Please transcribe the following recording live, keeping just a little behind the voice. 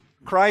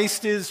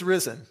Christ is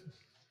risen.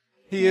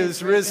 He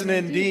is risen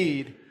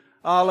indeed.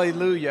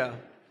 Alleluia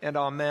and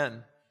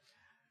amen.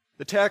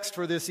 The text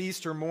for this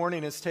Easter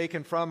morning is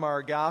taken from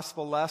our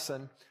gospel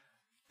lesson,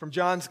 from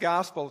John's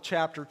Gospel,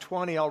 chapter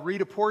 20. I'll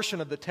read a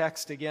portion of the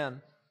text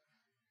again.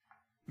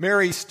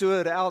 Mary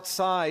stood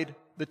outside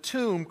the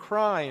tomb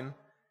crying,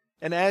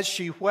 and as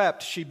she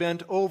wept, she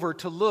bent over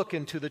to look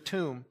into the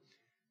tomb.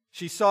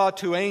 She saw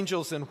two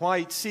angels in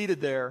white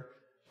seated there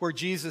where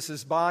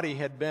Jesus' body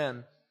had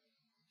been,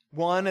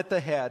 one at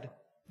the head,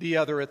 the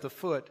other at the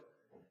foot.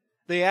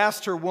 They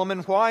asked her,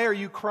 "Woman, why are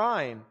you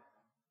crying?"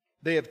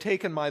 "They have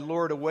taken my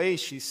Lord away,"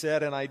 she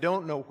said, "and I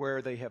don't know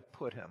where they have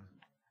put him."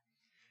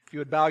 If you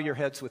would bow your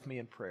heads with me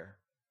in prayer.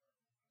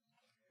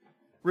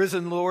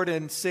 Risen Lord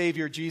and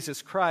Savior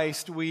Jesus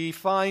Christ, we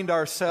find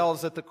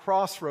ourselves at the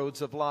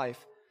crossroads of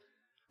life.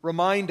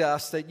 Remind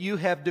us that you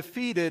have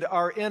defeated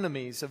our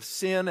enemies of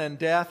sin and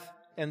death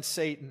and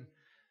Satan.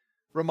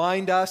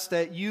 Remind us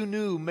that you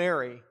knew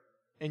Mary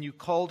and you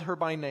called her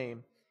by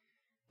name.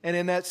 And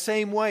in that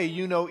same way,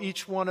 you know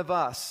each one of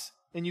us,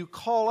 and you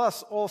call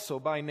us also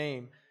by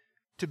name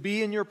to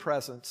be in your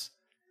presence.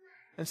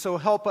 And so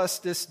help us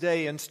this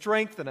day and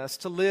strengthen us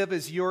to live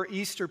as your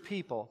Easter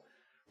people,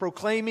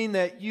 proclaiming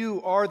that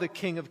you are the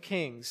King of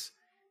Kings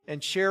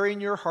and sharing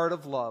your heart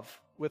of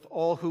love with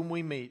all whom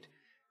we meet.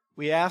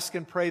 We ask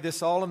and pray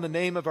this all in the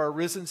name of our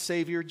risen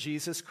Savior,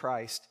 Jesus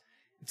Christ.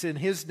 It's in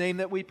His name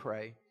that we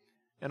pray.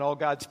 And all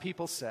God's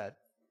people said,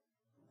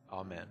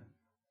 Amen.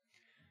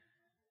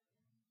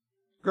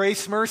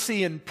 Grace,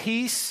 mercy, and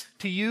peace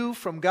to you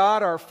from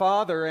God our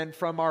Father and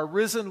from our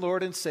risen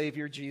Lord and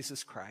Savior,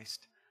 Jesus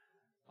Christ.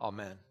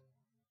 Amen.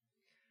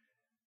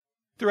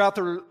 Throughout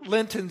the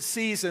Lenten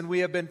season, we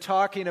have been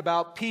talking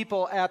about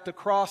people at the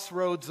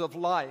crossroads of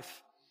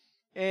life.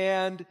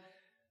 And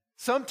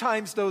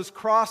sometimes those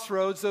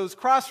crossroads,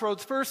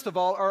 first of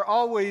all, are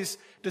always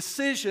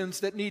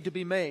decisions that need to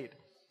be made.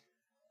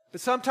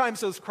 But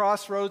sometimes those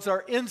crossroads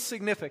are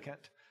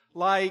insignificant,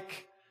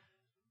 like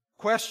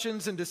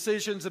questions and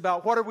decisions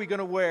about what are we going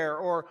to wear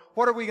or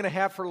what are we going to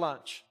have for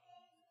lunch.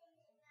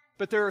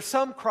 But there are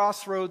some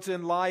crossroads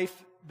in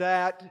life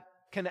that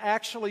can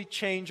actually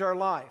change our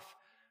life.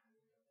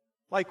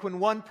 Like when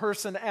one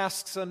person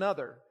asks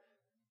another,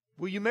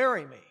 "Will you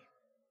marry me?"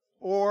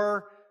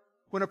 Or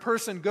when a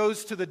person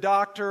goes to the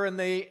doctor and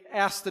they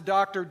ask the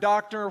doctor,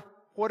 "Doctor,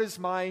 what is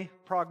my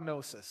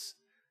prognosis?"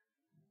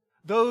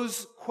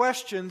 Those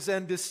questions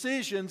and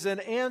decisions and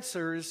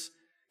answers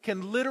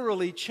can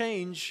literally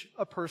change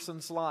a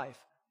person's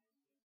life.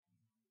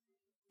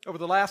 Over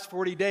the last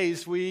 40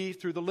 days,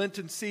 through the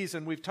Lenten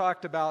season, we've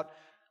talked about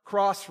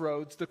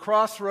crossroads, the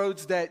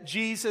crossroads that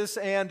Jesus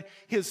and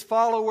His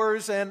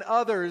followers and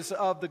others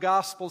of the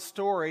gospel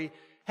story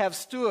have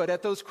stood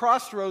at, those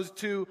crossroads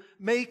to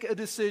make a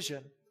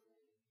decision.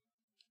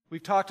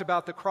 We've talked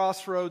about the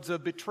crossroads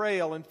of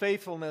betrayal and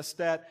faithfulness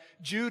that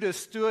Judas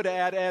stood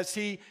at as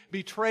he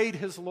betrayed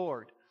his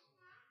Lord.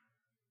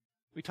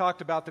 We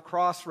talked about the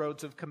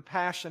crossroads of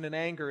compassion and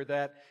anger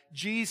that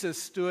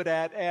Jesus stood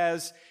at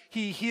as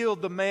He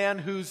healed the man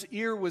whose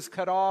ear was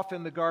cut off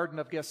in the Garden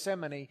of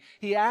Gethsemane.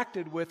 He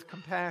acted with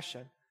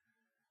compassion.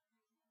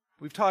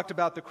 We've talked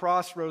about the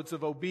crossroads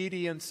of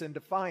obedience and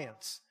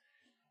defiance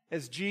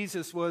as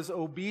Jesus was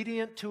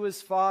obedient to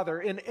His Father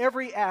in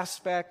every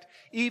aspect,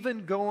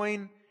 even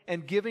going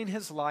and giving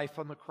His life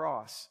on the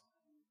cross.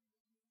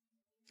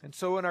 And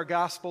so in our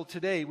gospel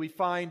today, we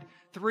find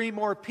three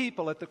more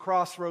people at the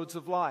crossroads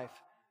of life: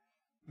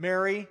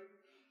 Mary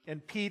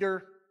and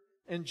Peter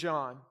and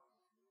John,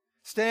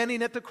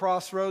 standing at the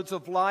crossroads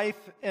of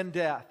life and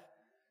death.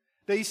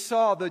 They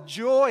saw the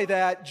joy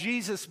that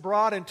Jesus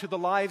brought into the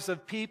lives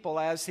of people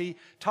as He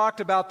talked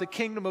about the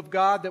kingdom of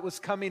God that was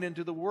coming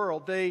into the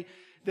world.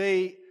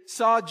 They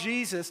saw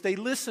Jesus. They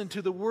listened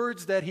to the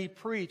words that He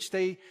preached.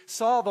 They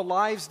saw the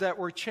lives that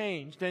were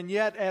changed. And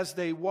yet, as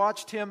they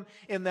watched Him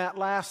in that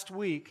last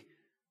week,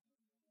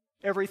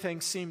 everything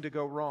seemed to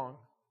go wrong.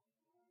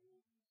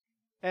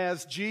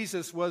 As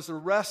Jesus was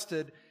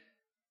arrested,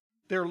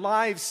 their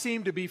lives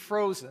seemed to be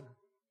frozen.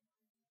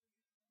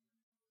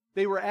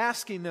 They were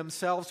asking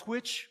themselves,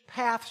 which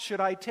path should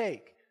I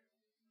take?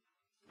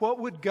 What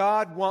would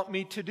God want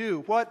me to do?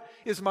 What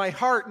is my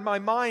heart and my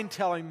mind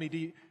telling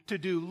me to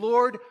do?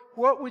 Lord,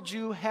 what would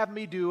you have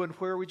me do and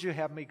where would you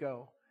have me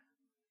go?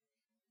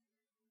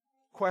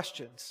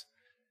 Questions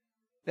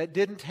that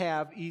didn't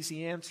have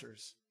easy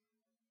answers.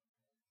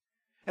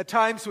 At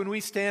times when we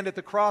stand at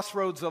the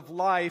crossroads of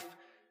life,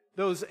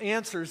 those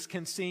answers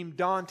can seem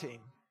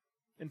daunting.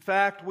 In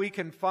fact, we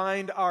can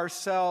find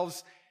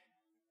ourselves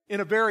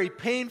in a very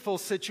painful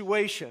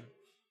situation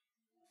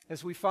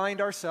as we find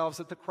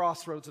ourselves at the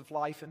crossroads of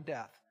life and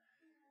death.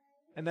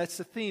 And that's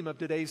the theme of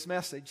today's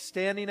message,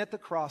 standing at the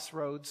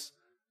crossroads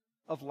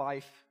of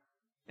life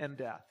and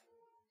death.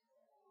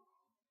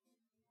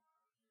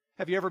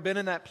 Have you ever been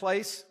in that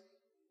place?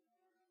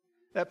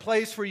 That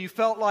place where you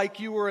felt like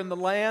you were in the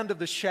land of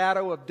the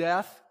shadow of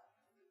death?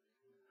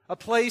 A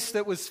place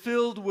that was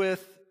filled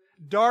with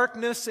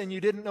darkness and you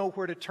didn't know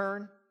where to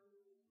turn?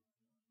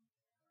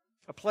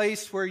 A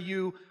place where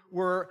you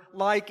were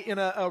like in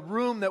a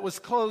room that was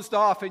closed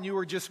off and you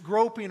were just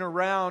groping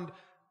around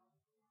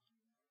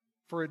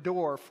for a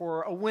door,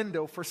 for a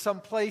window, for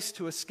some place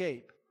to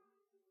escape.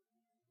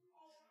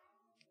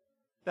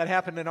 That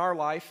happened in our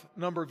life a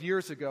number of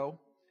years ago.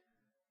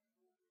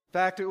 In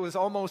fact, it was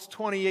almost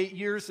 28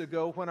 years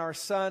ago when our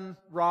son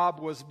Rob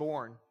was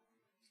born.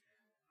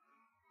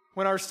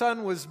 When our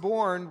son was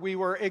born, we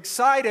were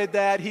excited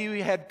that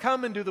he had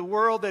come into the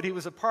world, that he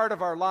was a part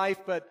of our life,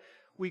 but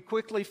we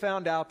quickly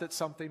found out that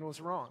something was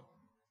wrong.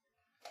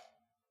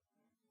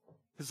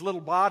 His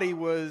little body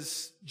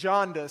was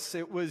jaundiced.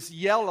 It was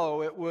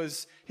yellow.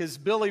 His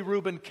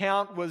bilirubin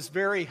count was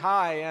very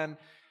high, and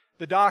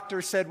the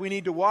doctor said we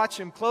need to watch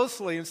him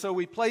closely, and so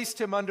we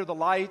placed him under the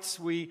lights.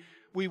 We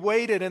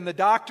waited, and the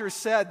doctor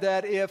said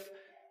that if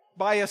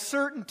by a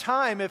certain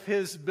time, if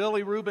his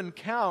bilirubin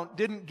count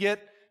didn't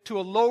get to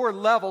a lower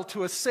level,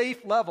 to a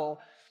safe level,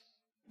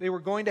 they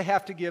were going to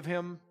have to give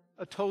him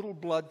a total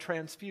blood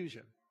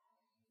transfusion.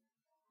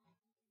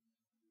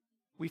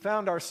 We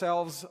found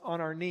ourselves on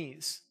our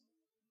knees,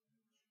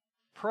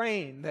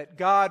 praying that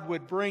God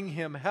would bring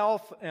him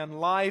health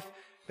and life,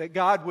 that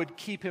God would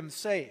keep him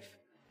safe.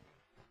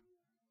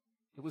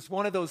 It was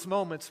one of those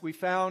moments we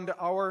found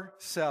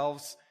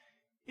ourselves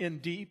in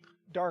deep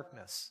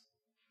darkness.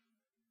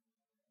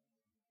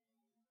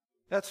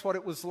 That's what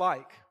it was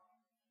like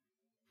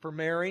for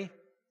Mary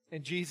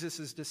and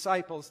Jesus'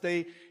 disciples.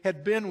 They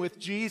had been with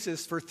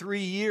Jesus for 3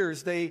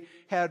 years. They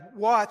had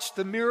watched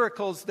the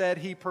miracles that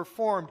he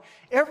performed.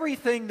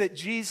 Everything that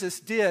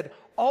Jesus did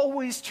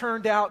always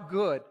turned out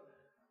good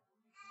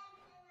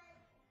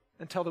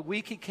until the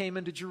week he came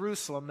into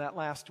Jerusalem, that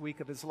last week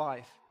of his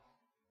life.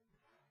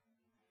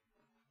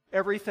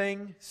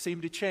 Everything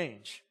seemed to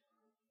change.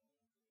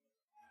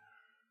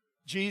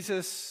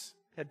 Jesus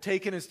had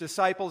taken his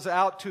disciples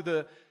out to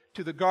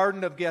the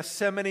Garden of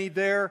Gethsemane.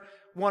 There,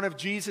 one of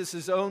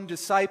Jesus' own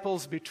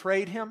disciples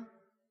betrayed him.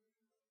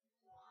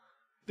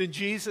 Then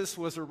Jesus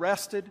was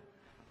arrested.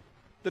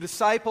 The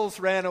disciples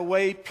ran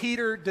away.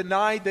 Peter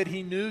denied that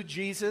he knew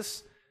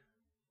Jesus.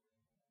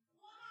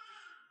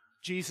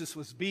 Jesus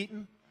was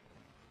beaten.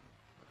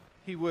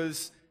 He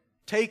was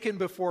taken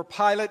before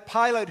Pilate.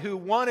 Pilate, who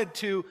wanted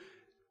to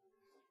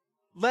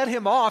let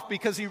him off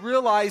because he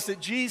realized that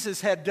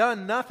Jesus had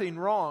done nothing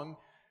wrong,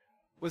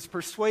 was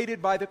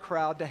persuaded by the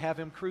crowd to have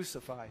him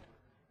crucified.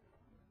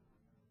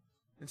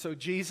 And so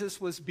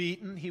Jesus was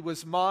beaten, he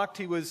was mocked,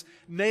 he was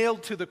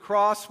nailed to the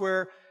cross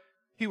where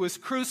he was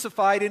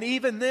crucified, and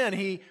even then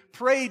he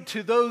prayed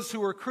to those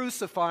who were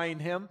crucifying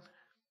him.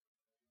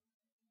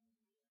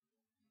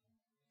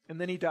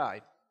 And then he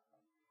died.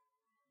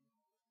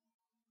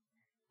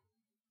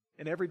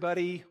 And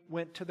everybody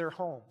went to their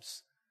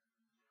homes.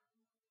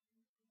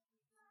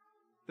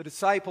 The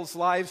disciples'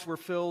 lives were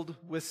filled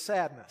with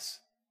sadness,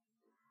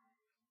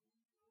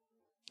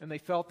 and they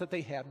felt that they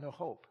had no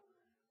hope.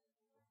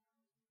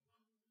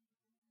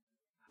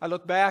 I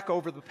look back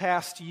over the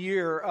past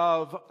year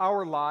of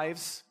our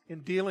lives in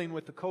dealing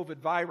with the COVID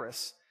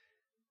virus,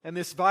 and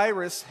this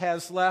virus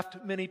has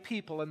left many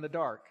people in the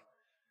dark,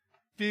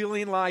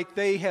 feeling like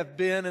they have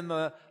been in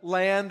the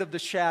land of the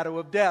shadow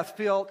of death,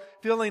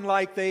 feeling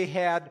like they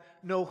had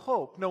no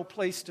hope, no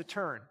place to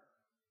turn.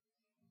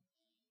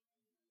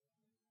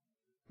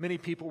 Many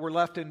people were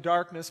left in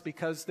darkness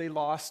because they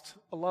lost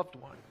a loved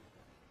one.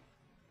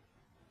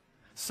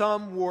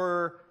 Some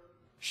were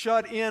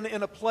shut in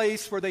a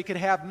place where they could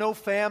have no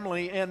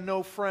family and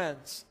no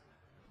friends.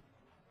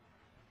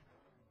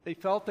 They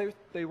felt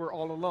they were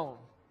all alone.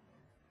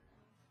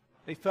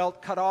 They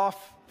felt cut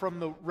off from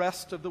the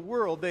rest of the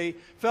world. They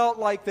felt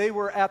like they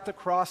were at the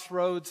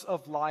crossroads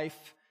of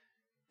life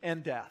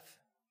and death.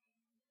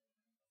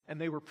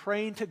 And they were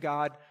praying to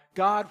God,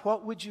 God,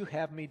 what would you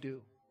have me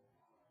do?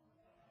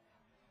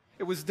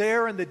 It was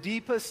there in the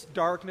deepest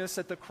darkness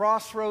at the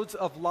crossroads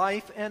of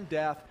life and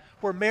death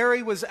where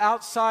Mary was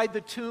outside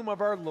the tomb of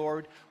our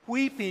Lord,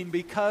 weeping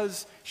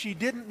because she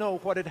didn't know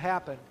what had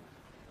happened,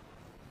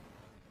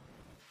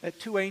 that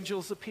two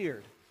angels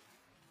appeared.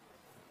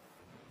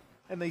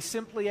 And they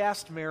simply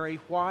asked Mary,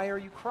 why are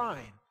you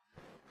crying?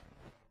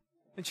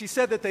 And she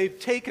said that they've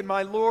taken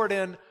my Lord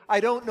and I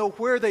don't know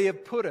where they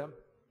have put him.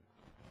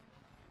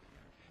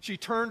 She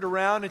turned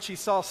around and she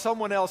saw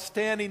someone else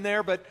standing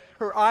there, but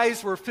her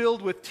eyes were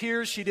filled with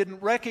tears. She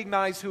didn't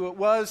recognize who it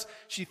was.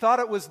 She thought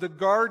it was the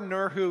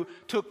gardener who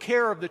took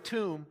care of the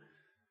tomb.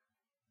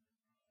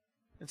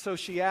 And so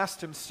she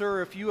asked him,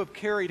 Sir, if you have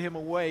carried him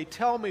away,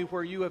 tell me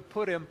where you have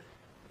put him,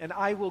 and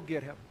I will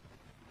get him.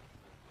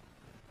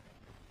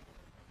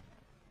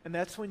 And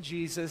that's when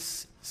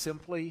Jesus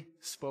simply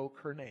spoke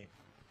her name,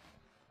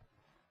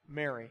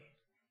 Mary.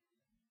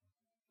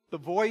 The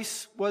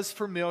voice was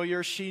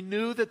familiar. She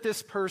knew that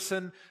this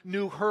person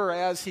knew her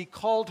as he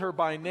called her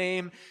by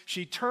name.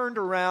 She turned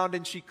around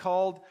and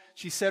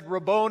she said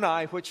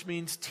Rabboni, which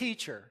means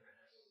teacher.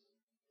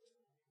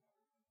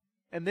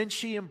 And then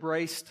she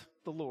embraced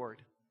the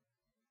Lord.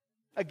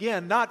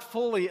 Again, not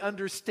fully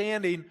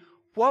understanding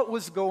what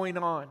was going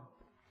on.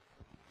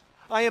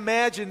 I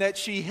imagine that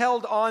she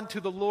held on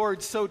to the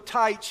Lord so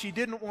tight she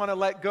didn't want to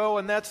let go,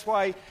 and that's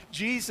why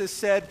Jesus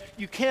said,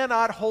 you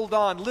cannot hold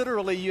on.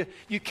 Literally,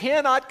 you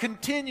cannot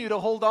continue to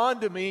hold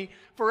on to me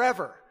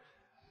forever.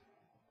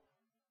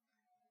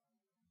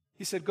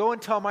 He said, go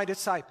and tell my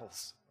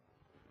disciples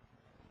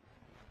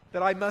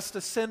that I must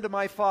ascend to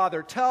my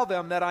Father. Tell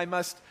them that I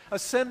must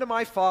ascend to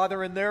my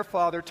Father and their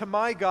Father, to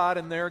my God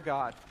and their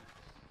God.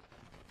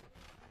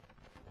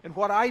 And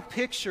what I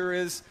picture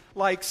is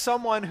like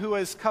someone who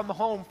has come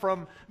home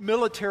from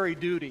military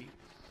duty.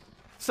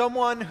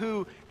 Someone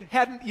who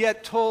hadn't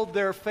yet told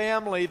their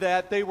family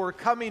that they were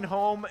coming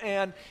home,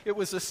 and it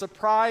was a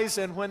surprise.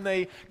 And when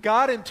they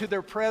got into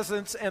their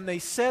presence and they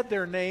said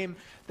their name,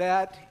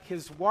 that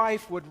his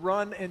wife would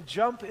run and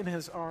jump in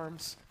his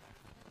arms.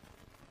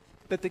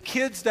 That the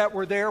kids that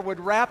were there would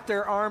wrap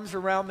their arms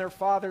around their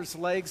father's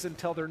legs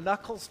until their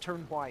knuckles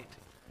turned white.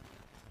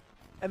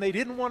 And they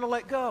didn't want to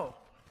let go.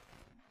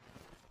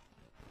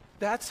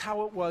 That's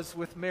how it was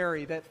with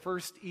Mary that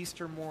first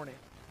Easter morning.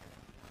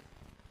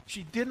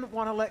 She didn't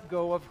want to let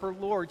go of her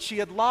Lord. She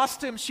had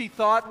lost him, she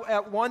thought,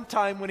 at one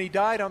time when he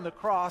died on the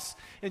cross,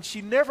 and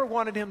she never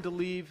wanted him to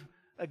leave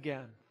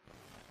again.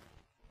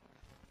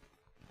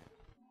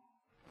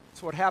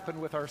 That's what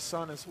happened with our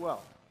son as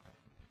well.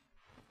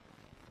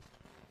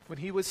 When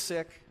he was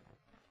sick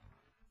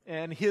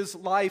and his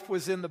life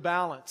was in the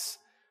balance,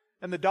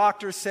 and the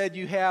doctor said,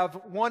 you have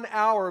 1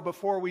 hour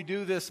before we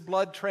do this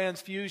blood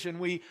transfusion.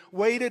 We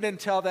waited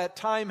until that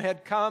time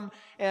had come,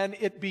 and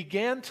it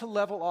began to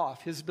level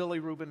off, his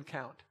bilirubin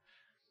count.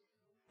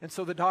 And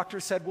so the doctor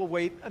said, we'll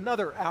wait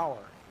another hour.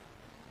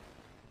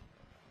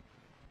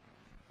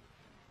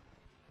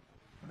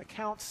 And the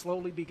count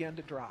slowly began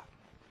to drop.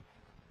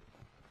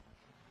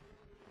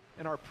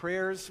 And our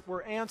prayers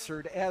were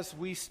answered as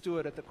we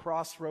stood at the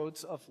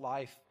crossroads of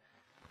life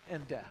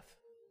and death.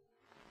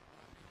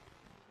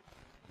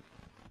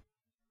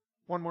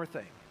 One more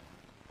thing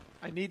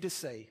I need to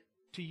say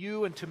to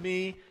you and to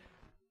me.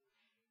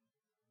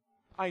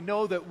 I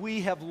know that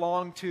we have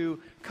longed to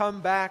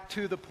come back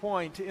to the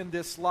point in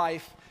this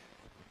life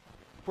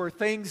where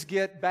things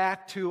get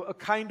back to a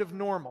kind of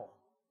normal.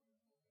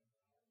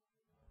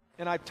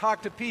 And I've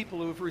talked to people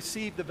who've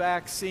received the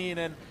vaccine,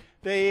 and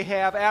they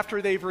have,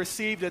 after they've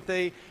received it,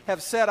 they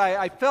have said,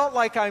 I felt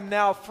like I'm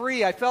now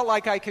free. I felt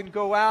like I can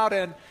go out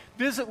and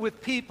visit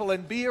with people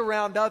and be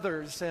around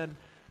others, and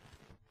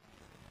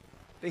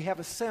they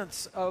have a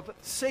sense of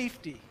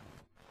safety.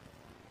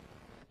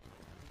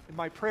 And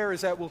my prayer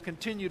is that we'll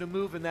continue to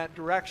move in that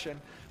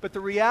direction. But the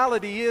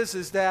reality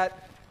is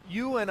that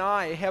you and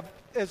I have,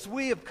 as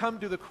we have come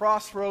to the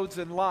crossroads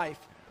in life,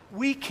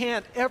 we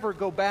can't ever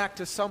go back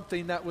to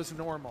something that was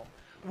normal.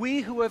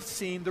 We who have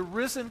seen the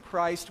risen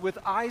Christ with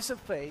eyes of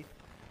faith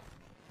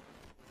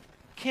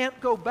can't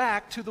go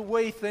back to the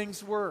way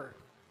things were.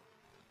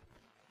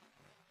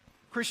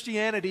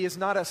 Christianity is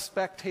not a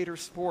spectator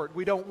sport.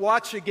 We don't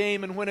watch a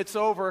game and when it's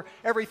over,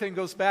 everything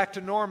goes back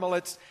to normal.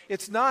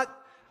 It's not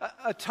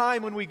a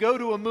time when we go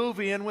to a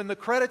movie and when the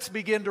credits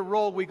begin to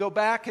roll, we go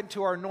back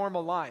into our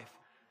normal life.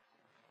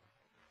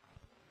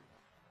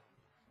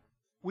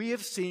 We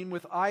have seen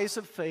with eyes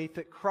of faith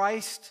that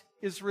Christ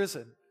is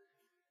risen,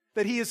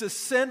 that he is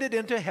ascended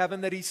into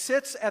heaven, that he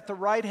sits at the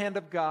right hand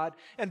of God,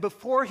 and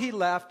before he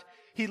left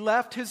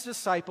his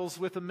disciples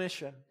with a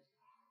mission.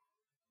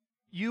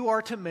 You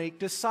are to make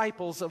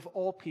disciples of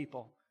all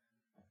people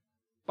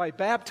by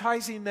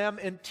baptizing them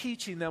and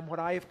teaching them what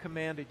I have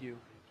commanded you.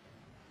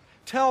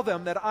 Tell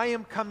them that I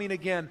am coming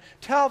again.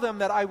 Tell them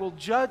that I will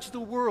judge the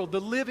world,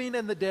 the living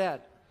and the dead.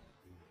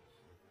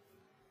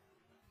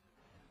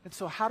 And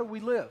so how do we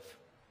live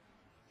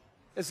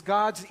as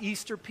God's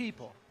Easter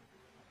people?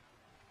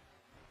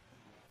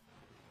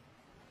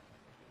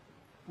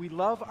 We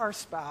love our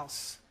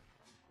spouse.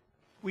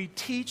 We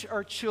teach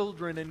our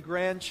children and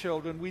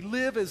grandchildren. We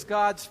live as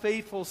God's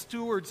faithful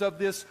stewards of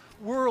this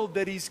world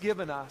that he's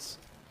given us.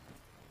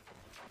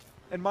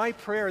 And my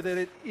prayer that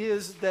it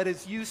is that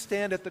as you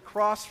stand at the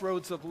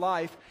crossroads of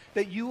life,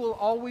 that you will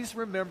always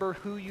remember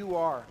who you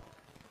are.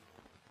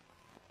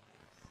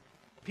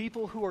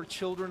 People who are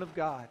children of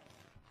God.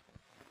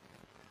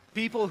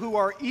 People who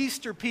are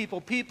Easter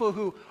people. People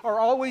who are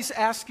always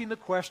asking the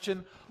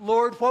question,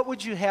 Lord, what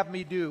would you have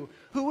me do?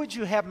 Who would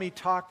you have me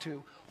talk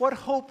to? What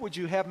hope would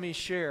you have me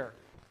share?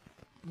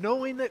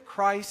 Knowing that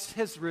Christ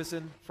has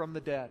risen from the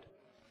dead.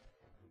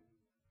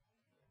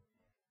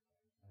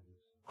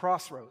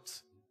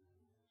 Crossroads.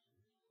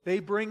 They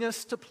bring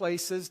us to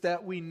places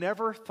that we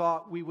never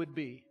thought we would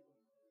be.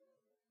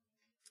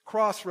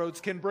 Crossroads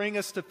can bring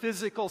us to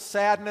physical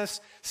sadness,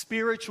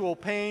 spiritual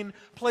pain,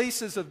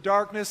 places of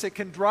darkness. It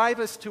can drive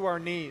us to our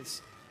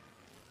knees.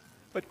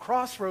 But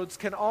crossroads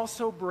can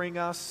also bring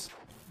us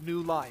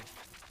new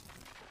life.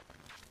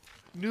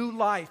 New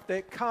life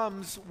that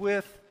comes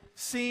with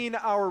seeing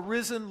our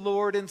risen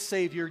Lord and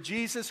Savior,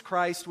 Jesus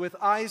Christ, with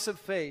eyes of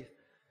faith,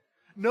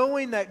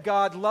 knowing that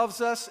God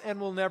loves us and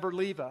will never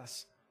leave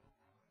us.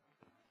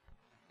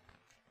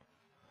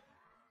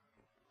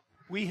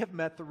 We have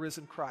met the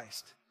risen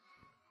Christ.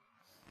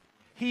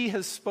 He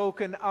has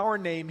spoken our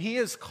name. He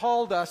has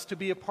called us to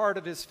be a part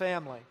of His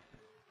family.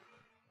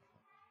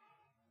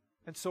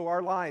 And so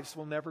our lives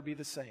will never be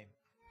the same.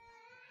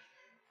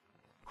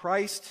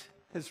 Christ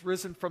has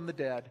risen from the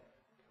dead,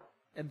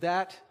 and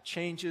that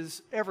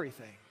changes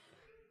everything.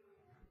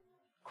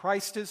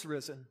 Christ is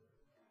risen.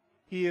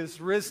 He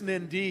is risen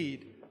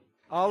indeed.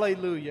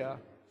 Alleluia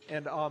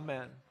and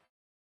amen.